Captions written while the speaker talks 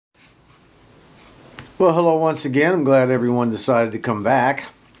Well, hello once again. I'm glad everyone decided to come back,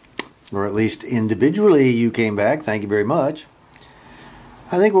 or at least individually you came back. Thank you very much.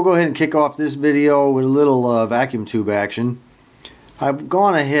 I think we'll go ahead and kick off this video with a little vacuum tube action. I've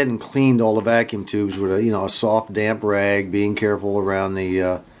gone ahead and cleaned all the vacuum tubes with a soft, damp rag, being careful around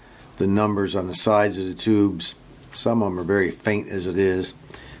the numbers on the sides of the tubes. Some of them are very faint as it is.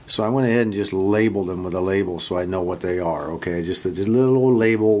 So I went ahead and just labeled them with a label so I know what they are. Okay, just a little old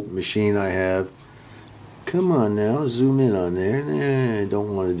label machine I have. Come on now, zoom in on there. I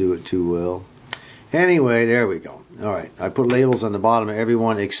don't want to do it too well. Anyway, there we go. Alright, I put labels on the bottom of every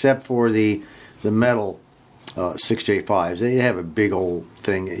one except for the metal 6J5s. They have a big old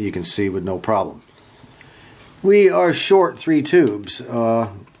thing that you can see with no problem. We are short 3 tubes. A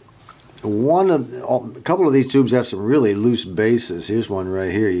couple of these tubes have some really loose bases. Here's one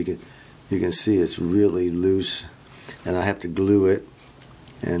right here. You can see it's really loose, and I have to glue it.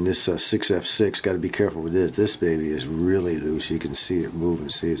 And this 6F6, got to be careful with this. This baby is really loose. You can see it moving.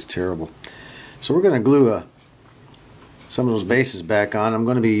 See, it's terrible. So we're going to glue some of those bases back on. I'm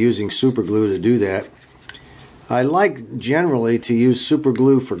going to be using super glue to do that. I like generally to use super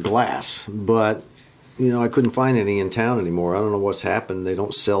glue for glass, but I couldn't find any in town anymore. I don't know what's happened. They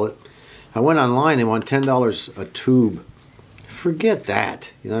don't sell it. I went online. They want $10 a tube. Forget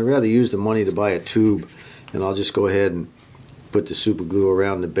that. I'd rather use the money to buy a tube, and I'll just go ahead and put the super glue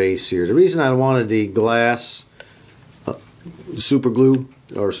around the base here. The reason I wanted the glass super glue,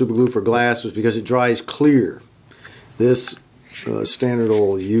 or super glue for glass, was because it dries clear. This standard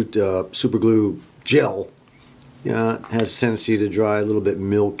old super glue gel has a tendency to dry a little bit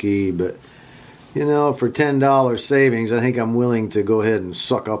milky, but for $10 savings, I think I'm willing to go ahead and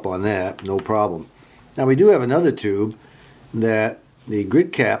suck up on that, no problem. Now we do have another tube that the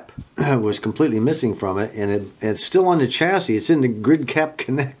grid cap was completely missing from it, and it's still on the chassis. It's in the grid cap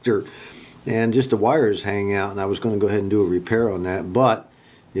connector, and just the wires hang out, and I was going to go ahead and do a repair on that. But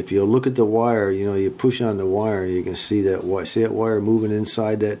if you look at the wire, you push on the wire, you can see that wire moving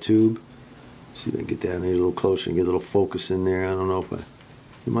inside that tube. See if I can get down here a little closer and get a little focus in there. I don't know if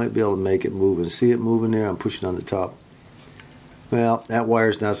you might be able to make it move. And see it moving there? I'm pushing on the top. Well, that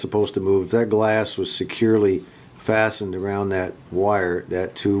wire's not supposed to move. If that glass was securely fastened around that wire,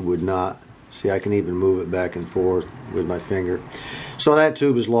 that tube would not. See, I can even move it back and forth with my finger. So that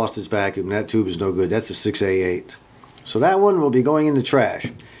tube has lost its vacuum. That tube is no good. That's a 6A8. So that one will be going in the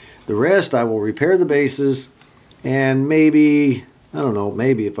trash. The rest, I will repair the bases, and maybe, I don't know,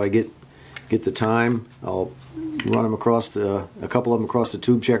 maybe if I get the time, I'll run them across a couple of them across the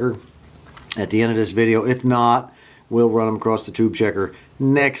tube checker at the end of this video. If not, we'll run them across the tube checker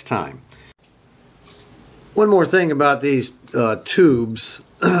next time. One more thing about these tubes,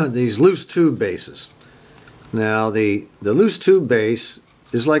 these loose tube bases. Now the loose tube base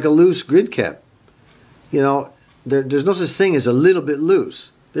is like a loose grid cap. There's no such thing as a little bit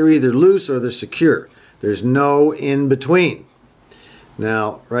loose. They're either loose or they're secure. There's no in between.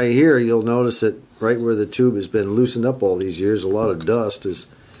 Now right here you'll notice that right where the tube has been loosened up all these years, a lot of dust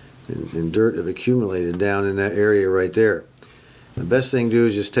and dirt have accumulated down in that area right there. The best thing to do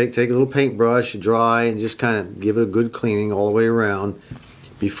is just take a little paintbrush, dry, and just kind of give it a good cleaning all the way around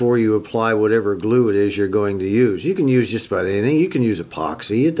before you apply whatever glue it is you're going to use. You can use just about anything. You can use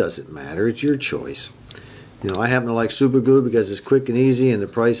epoxy. It doesn't matter. It's your choice. I happen to like super glue because it's quick and easy, and the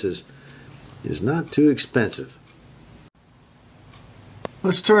price is not too expensive.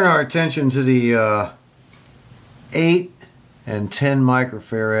 Let's turn our attention to the 8 and 10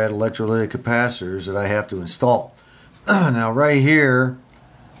 microfarad electrolytic capacitors that I have to install. Now right here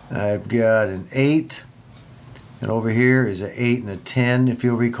I've got an 8, and over here is an 8 and a 10, if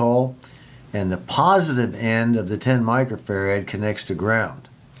you'll recall, and the positive end of the 10 microfarad connects to ground.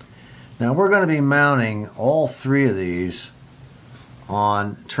 Now we're going to be mounting all 3 of these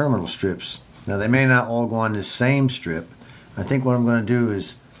on terminal strips. Now they may not all go on the same strip. I think what I'm going to do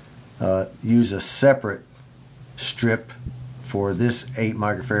is use a separate strip for this 8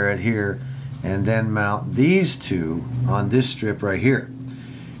 microfarad here, and then mount these 2 on this strip right here,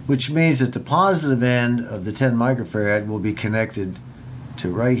 which means that the positive end of the 10 microfarad will be connected to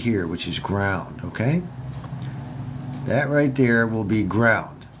right here, which is ground. Okay, that right there will be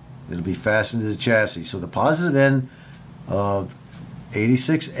ground. It'll be fastened to the chassis, so the positive end of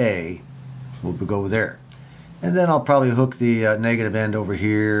 86A will go there, and then I'll probably hook the negative end over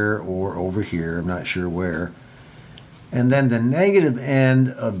here or over here, I'm not sure where. And then the negative end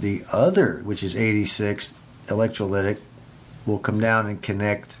of the other, which is 86 electrolytic, will come down and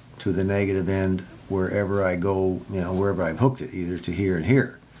connect to the negative end wherever I go, wherever I've hooked it, either to here and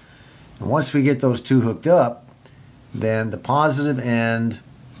here. And once we get those 2 hooked up, then the positive end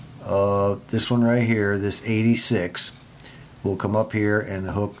this one right here, this 86, will come up here and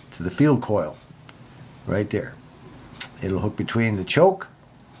hook to the field coil right there. It'll hook between the choke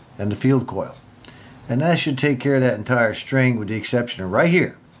and the field coil, and that should take care of that entire string, with the exception of right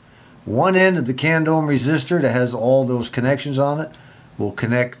here. One end of the can-dome resistor that has all those connections on it will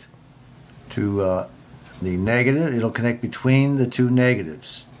connect to the negative. It'll connect between the two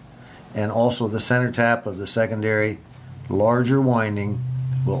negatives, and also the center tap of the secondary larger winding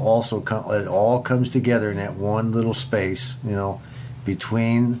will also come. It all comes together in that one little space, you know,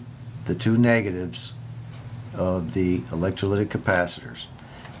 between the two negatives of the electrolytic capacitors.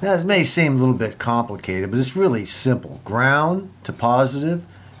 Now, it may seem a little bit complicated, but it's really simple. Ground to positive,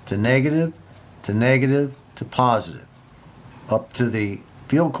 to negative, to negative, to positive, up to the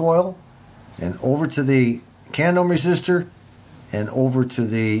field coil, and over to the can-dome resistor, and over to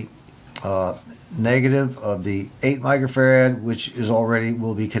the negative of the 8 microfarad, which is already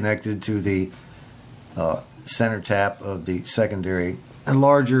will be connected to the center tap of the secondary and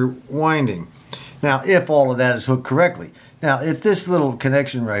larger winding. Now, if all of that is hooked correctly. Now, if this little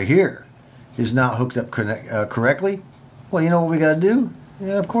connection right here is not hooked up correctly, well, you know what we got to do?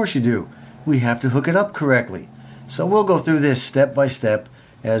 Yeah, of course you do. We have to hook it up correctly. So we'll go through this step by step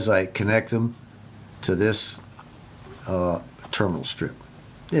as I connect them to this terminal strip.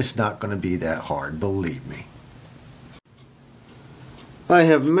 It's not going to be that hard, believe me. I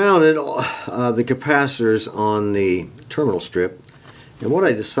have mounted the capacitors on the terminal strip, and what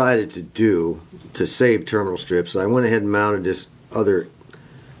I decided to do to save terminal strips, I went ahead and mounted this other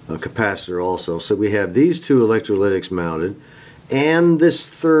capacitor also. So we have these two electrolytics mounted, and this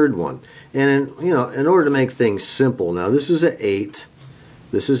third one. And in order to make things simple, now this is an 8,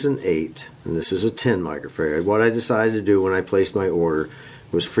 this is an 8, and this is a 10 microfarad. What I decided to do when I placed my order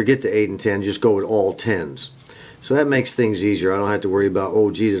was forget the 8 and 10, just go with all 10s. So that makes things easier. I don't have to worry about, oh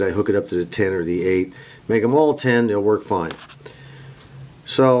gee, did I hook it up to the 10 or the 8. Make them all 10, they'll work fine.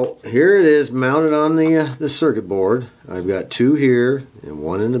 So here it is mounted on the circuit board. I've got 2 here and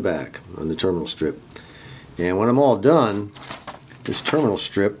 1 in the back on the terminal strip. And when I'm all done, this terminal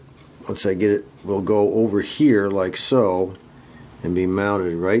strip, once I get it, will go over here like so and be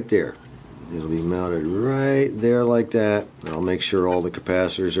mounted right there. It'll be mounted right there like that. I'll make sure all the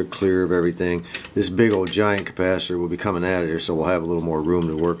capacitors are clear of everything. This big old giant capacitor will be coming out of here, so we'll have a little more room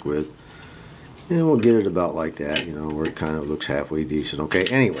to work with. And we'll get it about like that, you know, where it kind of looks halfway decent. Okay,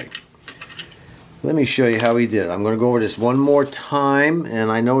 anyway, let me show you how we did it. I'm going to go over this one more time,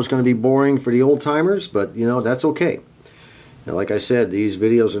 and I know it's going to be boring for the old timers, but you know, that's okay. Now, like I said, these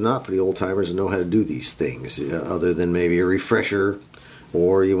videos are not for the old timers who know how to do these things, other than maybe a refresher,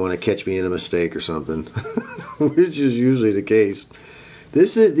 or you want to catch me in a mistake or something, which is usually the case.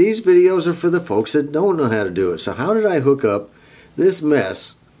 These videos are for the folks that don't know how to do it. So how did I hook up this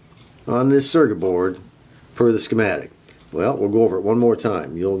mess on this circuit board per the schematic? Well, we'll go over it one more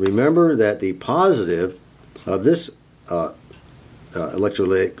time. You'll remember that the positive of this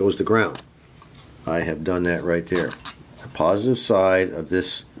electrolytic goes to ground. I have done that right there. The positive side of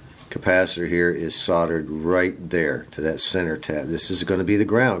this capacitor here is soldered right there to that center tab. This is going to be the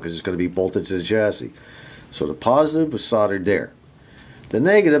ground because it's going to be bolted to the chassis. So the positive was soldered there. The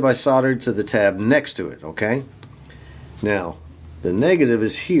negative I soldered to the tab next to it, okay? Now, the negative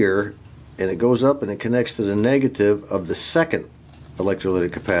is here, and it goes up and it connects to the negative of the second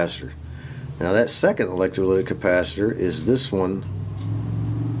electrolytic capacitor. Now that second electrolytic capacitor is this one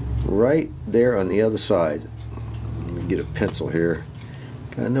right there on the other side. Let me get a pencil here.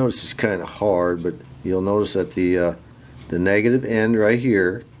 I notice it's kind of hard, but you'll notice that the negative end right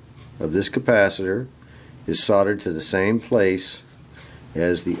here of this capacitor is soldered to the same place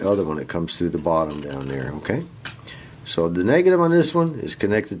as the other one that comes through the bottom down there, okay? So the negative on this one is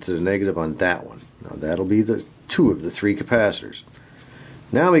connected to the negative on that one. Now that'll be the 2 of the 3 capacitors.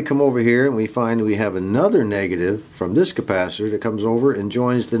 Now we come over here and we find we have another negative from this capacitor that comes over and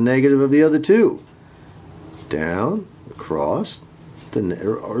joins the negative of the other 2. Down, across,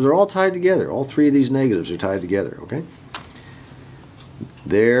 they're all tied together. All 3 of these negatives are tied together, okay?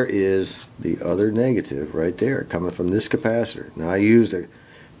 There is the other negative right there coming from this capacitor. Now I used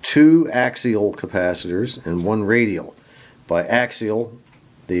 2 axial capacitors and 1 radial. By axial,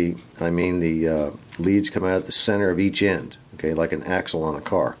 the leads come out at the center of each end, okay, like an axle on a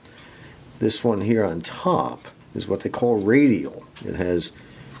car. This one here on top is what they call radial. It has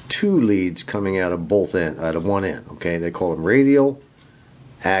 2 leads coming out of one end, okay? They call them radial,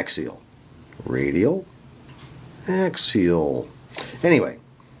 axial, radial, axial. Anyway,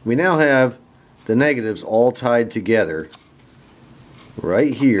 we now have the negatives all tied together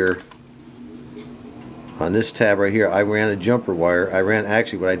right here on this tab right here, I ran a jumper wire.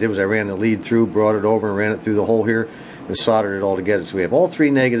 Actually what I did was I ran the lead through, brought it over and ran it through the hole here and soldered it all together. So we have all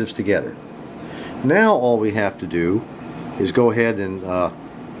three negatives together. Now all we have to do is go ahead and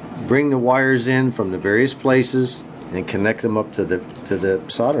bring the wires in from the various places and connect them up to the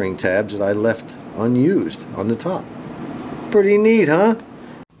soldering tabs that I left unused on the top. Pretty neat, huh?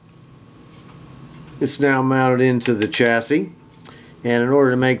 It's now mounted into the chassis, and in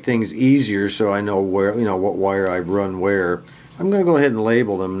order to make things easier so I know where, what wire I've run where, I'm going to go ahead and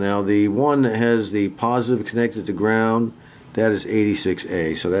label them. Now the one that has the positive connected to ground, that is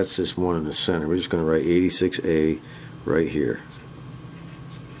 86A, so that's this one in the center. We're just going to write 86A right here.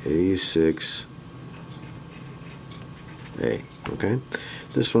 86A, okay?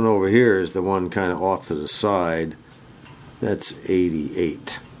 This one over here is the one kind of off to the side. That's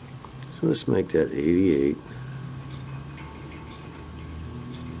 88. So let's make that 88.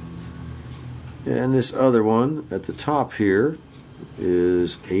 And this other one at the top here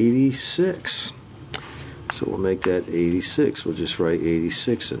is 86. So we'll make that 86. We'll just write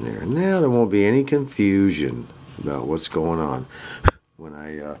 86 in there. And now there won't be any confusion about what's going on when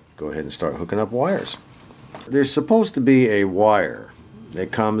I go ahead and start hooking up wires. There's supposed to be a wire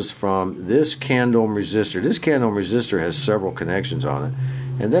that comes from this candome resistor. This candome resistor has several connections on it.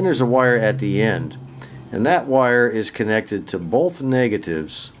 And then there's a wire at the end. And that wire is connected to both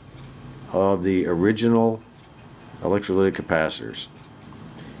negatives of the original electrolytic capacitors.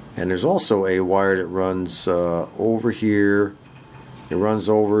 And there's also a wire that runs over here. It runs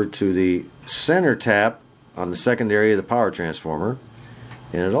over to the center tap on the secondary of the power transformer.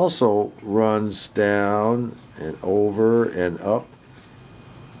 And it also runs down and over and up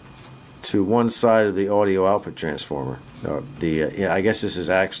to one side of the audio output transformer. I guess this is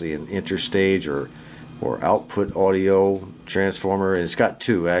actually an interstage or output audio transformer, and it's got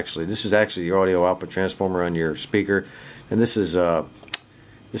two actually. This is actually the audio output transformer on your speaker, and this is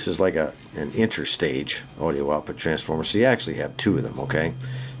like an interstage audio output transformer. So you actually have two of them, okay?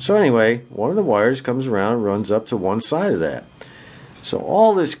 So anyway, one of the wires comes around and runs up to one side of that. So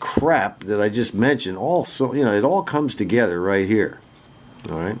all this crap that I just mentioned, also, it all comes together right here.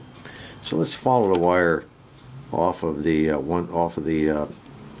 All right. So let's follow the wire off of the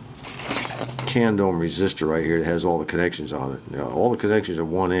candome resistor right here that has all the connections on it. All the connections are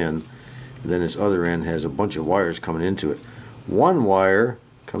one end, and then this other end has a bunch of wires coming into it. One wire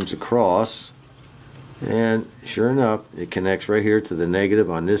comes across, and sure enough, it connects right here to the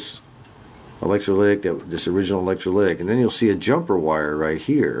negative on this electrolytic, this original electrolytic, and then you'll see a jumper wire right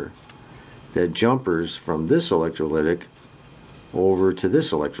here that jumpers from this electrolytic over to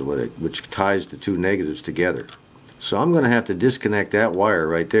this electrolytic, which ties the two negatives together. So I'm going to have to disconnect that wire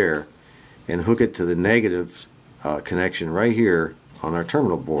right there and hook it to the negative connection right here on our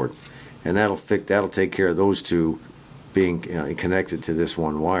terminal board, and that'll take care of those two being connected to this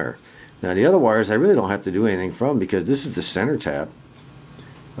one wire. Now the other wires I really don't have to do anything from, because this is the center tap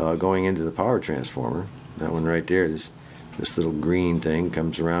going into the power transformer. That one right there, this little green thing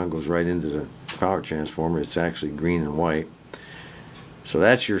comes around, goes right into the power transformer. It's actually green and white. So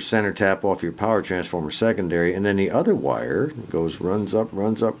that's your center tap off your power transformer secondary, and then the other wire runs up,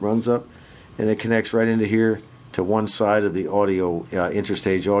 and it connects right into here to one side of the audio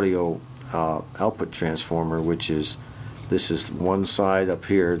interstage audio output transformer, this is one side up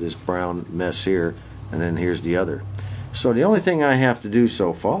here, this brown mess here, and then here's the other. So the only thing I have to do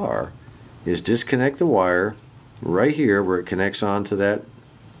so far is disconnect the wire right here where it connects onto that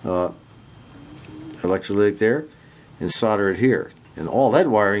electrolytic there, and solder it here. And all that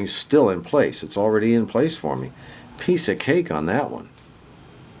wiring is still in place. It's already in place for me. Piece of cake on that one.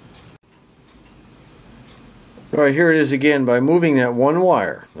 Alright, here it is again. By moving that one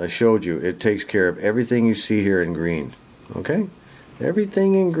wire I showed you, it takes care of everything you see here in green. Okay?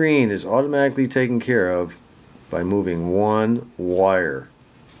 Everything in green is automatically taken care of by moving one wire.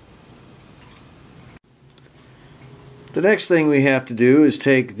 The next thing we have to do is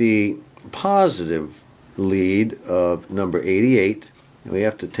take the positive lead of number 88, and we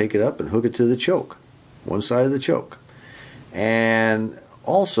have to take it up and hook it to the choke, one side of the choke. And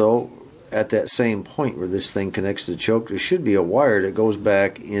also at that same point where this thing connects to the choke, there should be a wire that goes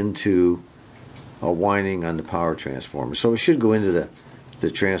back into a winding on the power transformer. So it should go into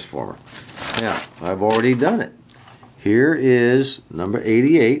the transformer. Now, I've already done it. Here is number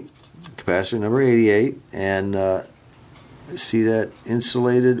 88, capacitor number 88, and see that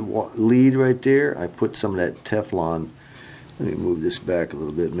insulated lead right there? I put some of that Teflon. Let me move this back a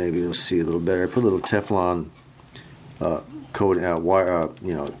little bit. Maybe you'll see a little better. I put a little Teflon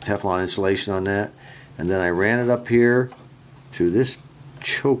Teflon insulation on that, and then I ran it up here to this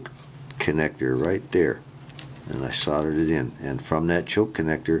choke connector right there. and I soldered it in. And from that choke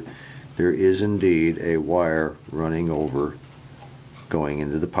connector, there is indeed a wire running over going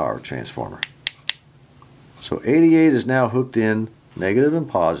into the power transformer. So 88 is now hooked in, negative and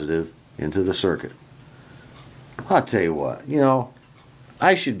positive, into the circuit. I'll tell you what, you know,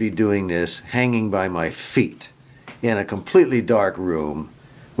 I should be doing this hanging by my feet in a completely dark room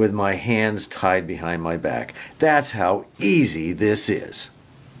with my hands tied behind my back. That's how easy this is.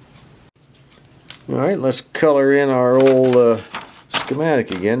 Alright, let's color in our old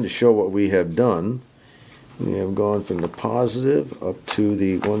schematic again to show what we have done. We have gone from the positive up to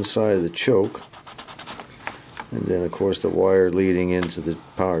the one side of the choke, and then of course the wire leading into the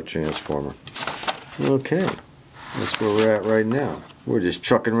power transformer. Okay, that's where we're at right now. We're just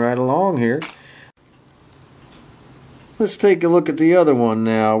trucking right along here. Let's take a look at the other one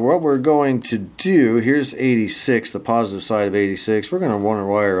now. What we're going to do, here's 86, the positive side of 86. We're going to run a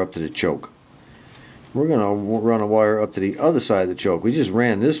wire up to the choke. We're going to run a wire up to the other side of the choke. We just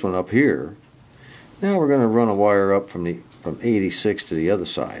ran this one up here. Now we're going to run a wire up from 86 to the other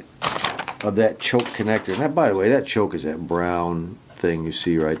side of that choke connector. Now, by the way, that choke is that brown thing you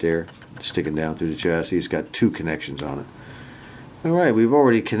see right there, sticking down through the chassis. It's got two connections on it. Alright, we've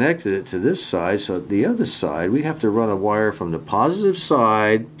already connected it to this side, so the other side, we have to run a wire from the positive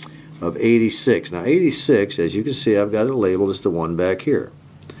side of 86. Now 86, as you can see, I've got it labeled as the one back here.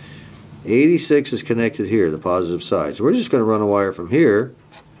 86 is connected here, the positive side. So we're just going to run a wire from here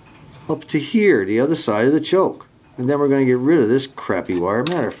up to here, the other side of the choke. And then we're going to get rid of this crappy wire.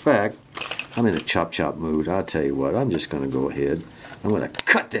 Matter of fact, I'm in a chop-chop mood. I'll tell you what, I'm just going to go ahead. I'm going to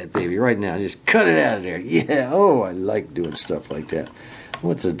cut that baby right now. Just cut it out of there. Yeah, oh, I like doing stuff like that. I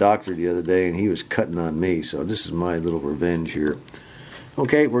went to the doctor the other day and he was cutting on me, so this is my little revenge here.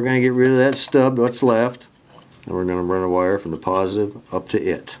 Okay, we're going to get rid of that stub, what's left, and we're going to run a wire from the positive up to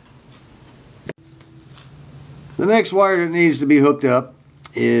it. The next wire that needs to be hooked up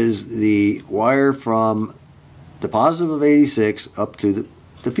is the wire from the positive of 86 up to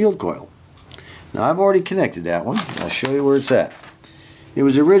the field coil. Now I've already connected that one. I'll show you where it's at. It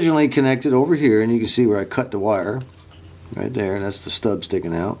was originally connected over here, and you can see where I cut the wire right there, and that's the stub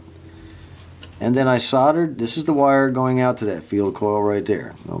sticking out. And then I soldered, this is the wire going out to that field coil right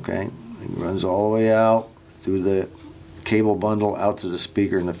there. Okay, it runs all the way out through the cable bundle out to the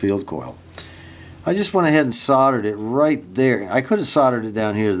speaker and the field coil. I just went ahead and soldered it right there. I could have soldered it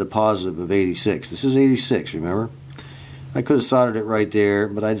down here to the positive of 86. This is 86, remember? I could have soldered it right there,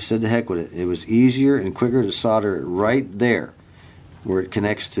 but I just said to heck with it. It was easier and quicker to solder it right there, where it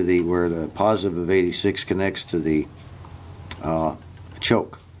connects to where the positive of 86 connects to the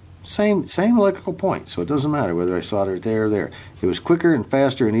choke. Same electrical point, so it doesn't matter whether I solder it there or there. It was quicker and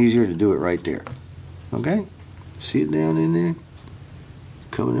faster and easier to do it right there. Okay? See it down in there?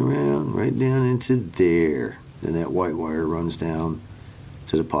 Coming around right down into there. Then that white wire runs down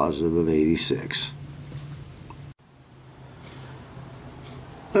to the positive of 86.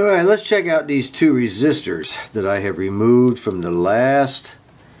 Alright, let's check out these two resistors that I have removed from the last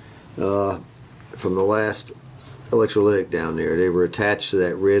electrolytic down there. They were attached to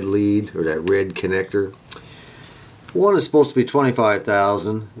that red lead, or that red connector. One is supposed to be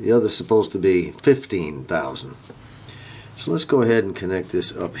 25,000, the other is supposed to be 15,000. So let's go ahead and connect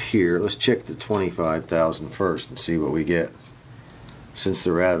this up here. Let's check the 25,000 first and see what we get. Since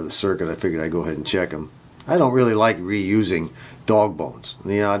they're out of the circuit, I figured I'd go ahead and check them. I don't really like reusing dog bones.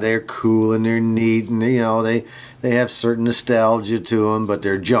 You know, they're cool and they're neat, and you know, they have certain nostalgia to them, but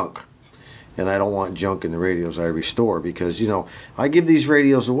they're junk. And I don't want junk in the radios I restore, because, you know, I give these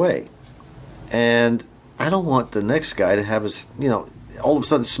radios away, and I don't want the next guy to have his, you know, all of a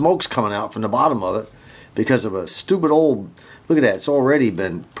sudden smoke's coming out from the bottom of it because of a stupid old, look at that, it's already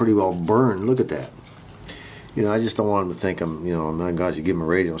been pretty well burned. Look at that. You know, I just don't want him to think I'm, you know, my God, you give him a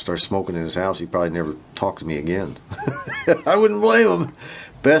radio and start smoking in his house, he'd probably never talk to me again. I wouldn't blame him.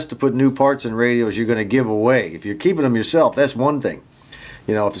 Best to put new parts in radios you're going to give away. If you're keeping them yourself, that's one thing.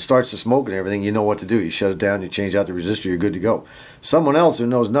 You know, if it starts to smoke and everything, you know what to do. You shut it down, you change out the resistor, you're good to go. Someone else who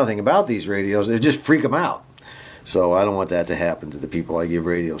knows nothing about these radios, they just freak them out. So I don't want that to happen to the people I give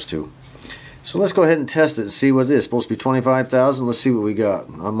radios to. So let's go ahead and test it and see what it is. It's supposed to be 25,000. Let's see what we got.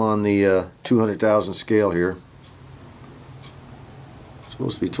 I'm on the 200,000 scale here. It's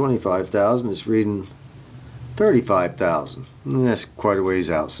supposed to be 25,000. It's reading 35,000. That's quite a ways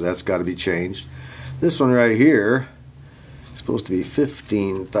out, so that's got to be changed. This one right here is supposed to be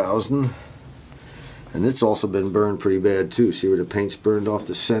 15,000. And it's also been burned pretty bad too. See where the paint's burned off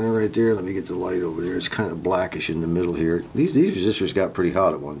the center right there? Let me get the light over there. It's kind of blackish in the middle here. These resistors got pretty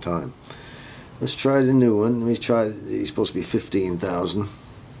hot at one time. Let's try the new one. Let me try, he's supposed to be 15,000.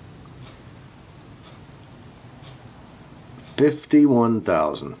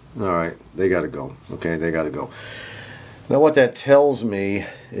 51,000. All right, they got to go. Okay, they got to go. Now what that tells me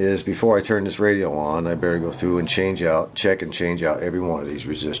is before I turn this radio on, I better go through and check and change out every one of these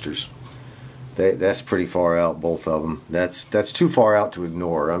resistors. That's pretty far out, both of them. That's too far out to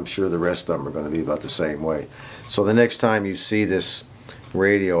ignore. I'm sure the rest of them are going to be about the same way. So the next time you see this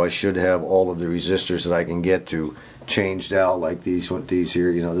radio, I should have all of the resistors that I can get to changed out, like these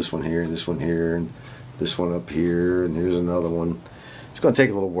here, you know, this one here, and this one here, and this one up here, and here's another one. It's going to take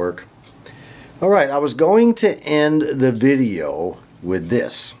a little work. Alright, I was going to end the video with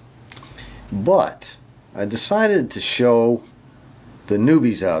this, but I decided to show the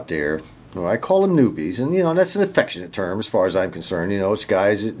newbies out there. Well, I call them newbies, and you know, that's an affectionate term as far as I'm concerned. You know, it's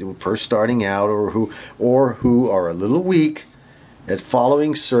guys that are first starting out, or who are a little weak at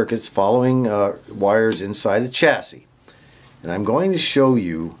following circuits, following wires inside a chassis. And I'm going to show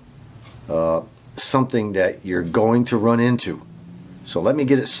you something that you're going to run into. So let me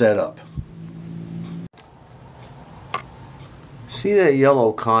get it set up. See that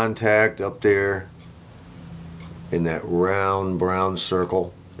yellow contact up there in that round brown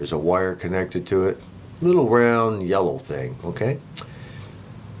circle? There's a wire connected to it. Little round yellow thing, okay?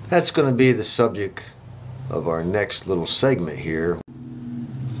 That's going to be the subject of our next little segment here.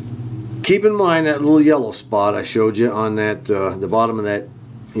 Keep in mind that little yellow spot I showed you on that the bottom of that,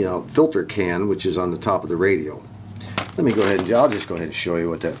 you know, filter can, which is on the top of the radio. Let me go ahead and I'll just go ahead and show you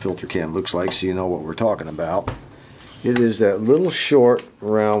what that filter can looks like so you know what we're talking about. It is that little short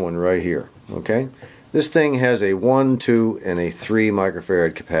round one right here, okay? This thing has a 1, 2, and a 3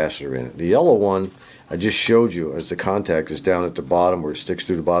 microfarad capacitor in it. The yellow one I just showed you as the contact is down at the bottom where it sticks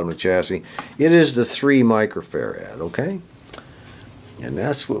through the bottom of the chassis. It is the 3 microfarad, okay? And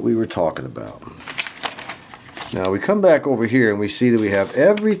that's what we were talking about. Now we come back over here and we see that we have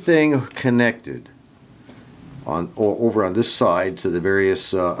everything connected over on this side to the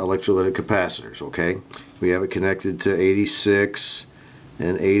various electrolytic capacitors, okay? We have it connected to 86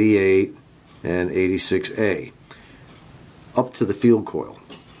 and 88 and 86A up to the field coil.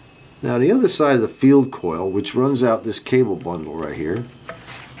 Now the other side of the field coil, which runs out this cable bundle right here,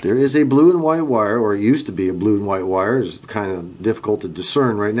 there is a blue and white wire, or it used to be a blue and white wire. It's kind of difficult to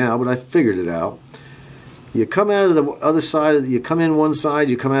discern right now, but I figured it out. You come out of the other side, you come in one side,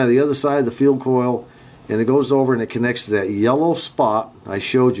 you come out of the other side of the field coil, and it goes over and it connects to that yellow spot I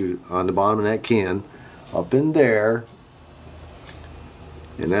showed you on the bottom of that can, up in there,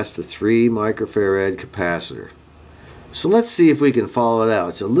 and that's the 3 microfarad capacitor. So let's see if we can follow it out.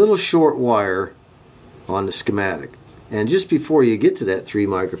 It's a little short wire on the schematic, and just before you get to that 3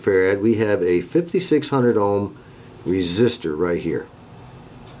 microfarad, we have a 5600 ohm resistor right here.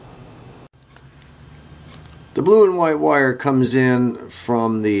 The blue and white wire comes in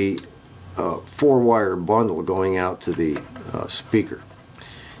from the 4-wire bundle going out to the speaker,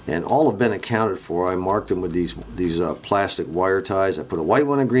 and all have been accounted for. I marked them with these plastic wire ties. I put a white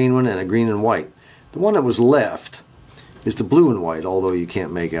one, a green one, and a green and white. The one that was left is the blue and white, although you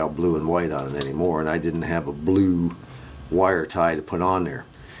can't make out blue and white on it anymore, and I didn't have a blue wire tie to put on there.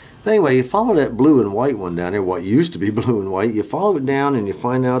 Anyway, you follow that blue and white one down there, what used to be blue and white, you follow it down and you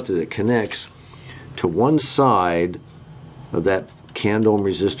find out that it connects to one side of that canned ohm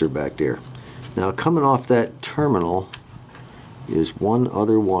resistor back there. Now coming off that terminal is one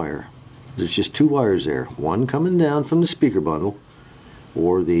other wire. There's just 2 wires there, one coming down from the speaker bundle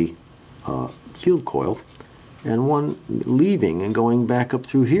or the field coil, and one leaving and going back up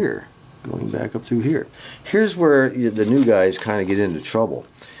through here. Here's where the new guys kind of get into trouble.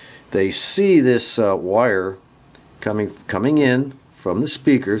 They see this wire coming in from the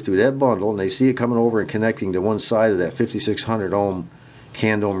speaker through that bundle, and they see it coming over and connecting to one side of that 5600 ohm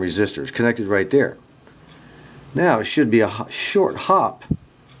canned ohm resistor. It's connected right there. Now it should be a short hop,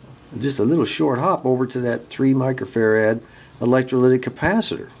 just a little short hop over to that 3 microfarad electrolytic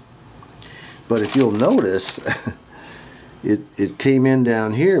capacitor. But if you'll notice, it came in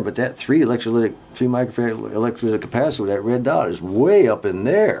down here, but that 3 microfarad electrolytic capacitor, that red dot, is way up in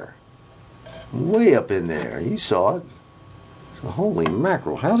there. Way up in there. You saw it. So holy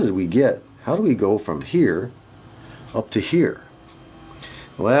mackerel, how do we go from here up to here?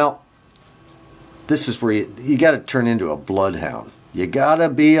 Well, this is where you got to turn into a bloodhound. You got to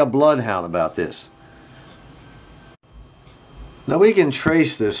be a bloodhound about this. Now we can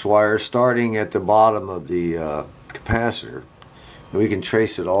trace this wire starting at the bottom of the capacitor, and we can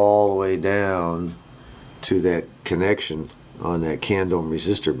trace it all the way down to that connection on that canned ohm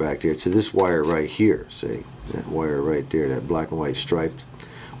resistor back there, to this wire right here. See, that wire right there, that black and white striped.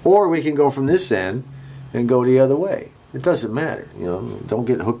 Or we can go from this end and go the other way. It doesn't matter, you know. Don't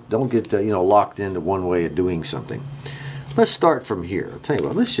get hooked. Don't get you know, locked into one way of doing something. let's start from here. I'll tell you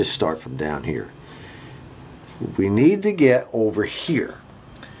what, let's just start from down here. We need to get over here.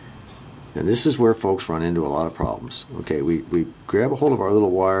 And this is where folks run into a lot of problems. Okay, we grab a hold of our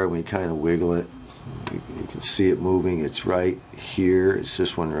little wire and we kind of wiggle it. You can see it moving. It's right here. It's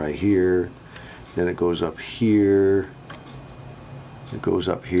this one right here. Then it goes up here. It goes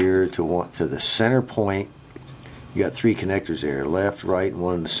up here to the center point. You got 3 connectors there, left, right, and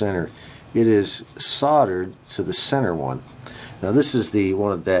one in the center. It is soldered to the center one. Now this is the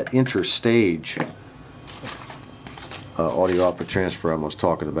one of that interstage audio output transfer I was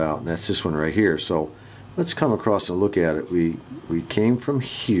talking about, and that's this one right here. So let's come across and look at it. We came from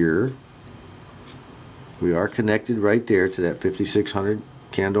here. We are connected right there to that 5600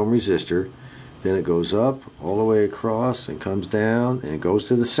 candome resistor. Then it goes up all the way across and comes down and it goes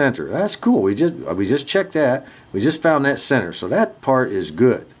to the center. That's cool. We just checked that. We just found that center. So that part is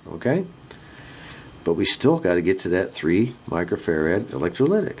good, okay? But we still got to get to that 3 microfarad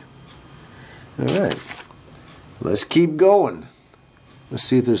electrolytic. All right. Let's keep going. Let's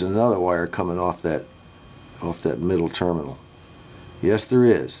see if there's another wire coming off that middle terminal. Yes, there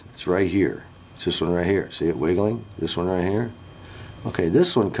is. It's right here. It's this one right here. See it wiggling? This one right here. Okay,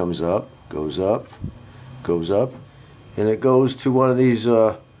 this one comes up, goes up, and it goes to one of these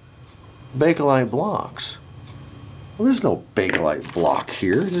Bakelite blocks. Well, there's no Bakelite block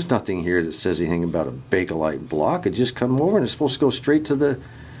here. There's nothing here that says anything about a Bakelite block. It just comes over and it's supposed to go straight to the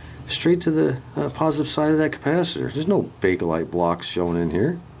positive side of that capacitor. There's no Bakelite blocks shown in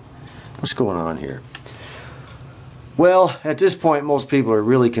here. What's going on here? Well, at this point, most people are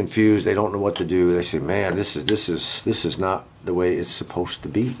really confused. They don't know what to do. They say, "Man, this is not the way it's supposed to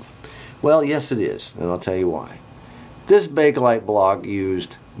be." Well, yes, it is, and I'll tell you why. This Bakelite block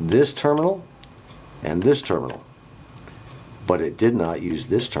used this terminal and this terminal, but it did not use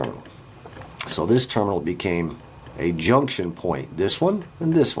this terminal. So this terminal became a junction point. This one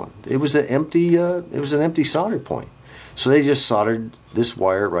and this one. It was an empty solder point. So they just soldered this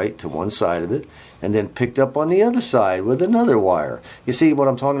wire right to one side of it and then picked up on the other side with another wire. You see what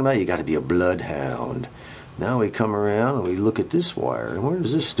I'm talking about? You got to be a bloodhound. Now we come around and we look at this wire. And where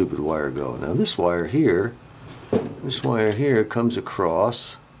does this stupid wire go? Now this wire here comes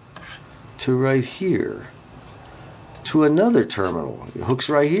across to right here, to another terminal. It hooks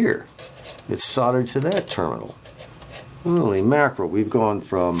right here. It's soldered to that terminal. Holy mackerel, we've gone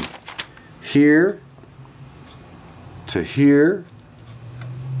from here to here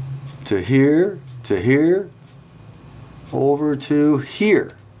to here to here over to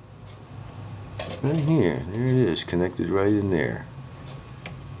here. Right here. There it is, connected right in there.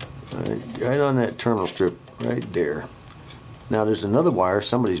 Right on that terminal strip right there. Now there's another wire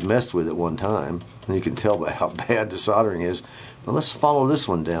somebody's messed with at one time, and you can tell by how bad the soldering is. Now let's follow this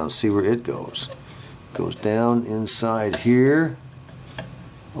one down, see where it goes. It goes down inside here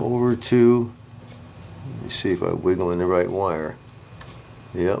over to, let me see if I wiggle in the right wire.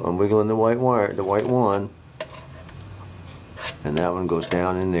 Yep, I'm wiggling the white wire, the white one. And that one goes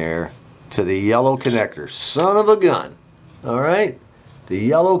down in there to the yellow connector. Son of a gun. Alright? The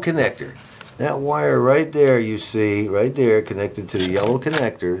yellow connector. That wire right there, you see, right there, connected to the yellow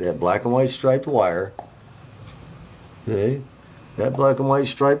connector, that black and white striped wire. Okay? That black and white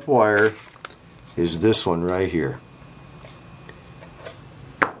striped wire is this one right here.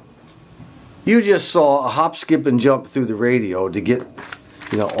 You just saw a hop, skip, and jump through the radio to get,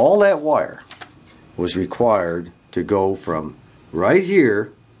 you know, all that wire was required to go from right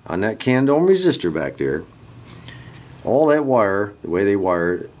here on that candome resistor back there. All that wire, the way they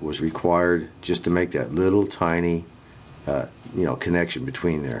wired it, was required just to make that little tiny, connection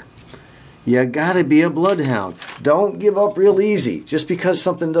between there. You gotta be a bloodhound. Don't give up real easy. Just because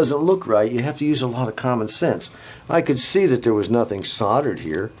something doesn't look right, you have to use a lot of common sense. I could see that there was nothing soldered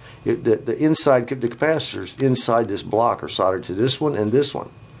here. The inside, the capacitors inside this block are soldered to this one and this one.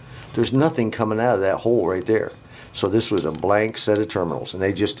 There's nothing coming out of that hole right there. So this was a blank set of terminals, and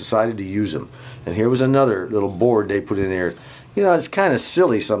they just decided to use them. And here was another little board they put in there. You know, it's kind of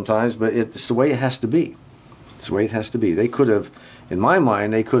silly sometimes, but it's the way it has to be. It's the way it has to be. They could have, in my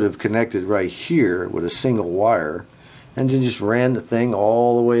mind, they could have connected right here with a single wire and then just ran the thing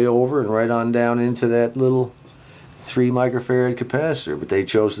all the way over and right on down into that little 3 microfarad capacitor. But they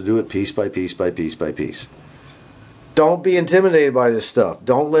chose to do it piece by piece by piece by piece. Don't be intimidated by this stuff.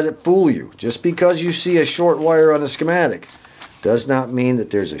 Don't let it fool you. Just because you see a short wire on a schematic does not mean that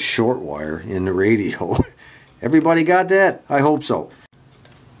there's a short wire in the radio. Everybody got that? I hope so.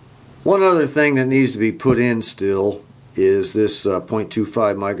 One other thing that needs to be put in still is this 0.25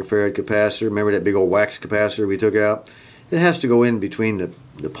 microfarad capacitor. Remember that big old wax capacitor we took out? It has to go in between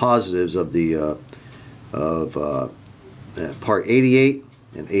the positives of the part 88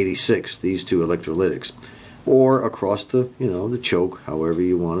 and 86, these two electrolytics, or across the, the choke, however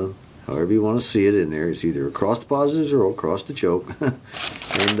you want to see it in there. It's either across the positives or across the choke.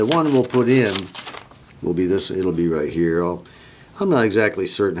 And the one we'll put in will be this. It'll be right here. I'm not exactly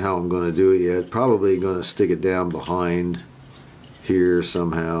certain how I'm going to do it yet. Probably going to stick it down behind here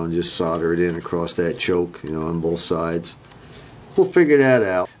somehow and just solder it in across that choke, on both sides. We'll figure that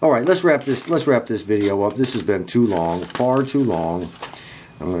out. All right, let's wrap this video up. This has been too long, far too long.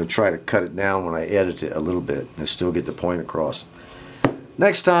 I'm going to try to cut it down when I edit it a little bit and still get the point across.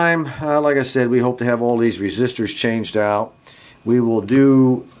 Next time, like I said, we hope to have all these resistors changed out. We will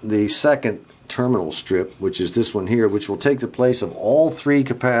do the second terminal strip, which is this one here, which will take the place of all 3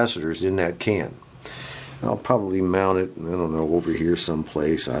 capacitors in that can. I'll probably mount it, I don't know, over here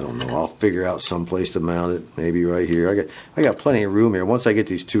someplace. I don't know. I'll figure out someplace to mount it. Maybe right here. I got plenty of room here. Once I get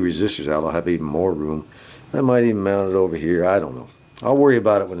these 2 resistors out, I'll have even more room. I might even mount it over here. I don't know. I'll worry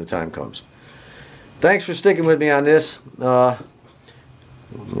about it when the time comes. Thanks for sticking with me on this. I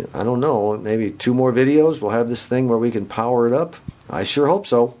don't know. Maybe 2 more videos. We'll have this thing where we can power it up. I sure hope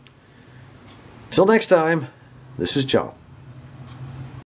so. Till next time, this is John.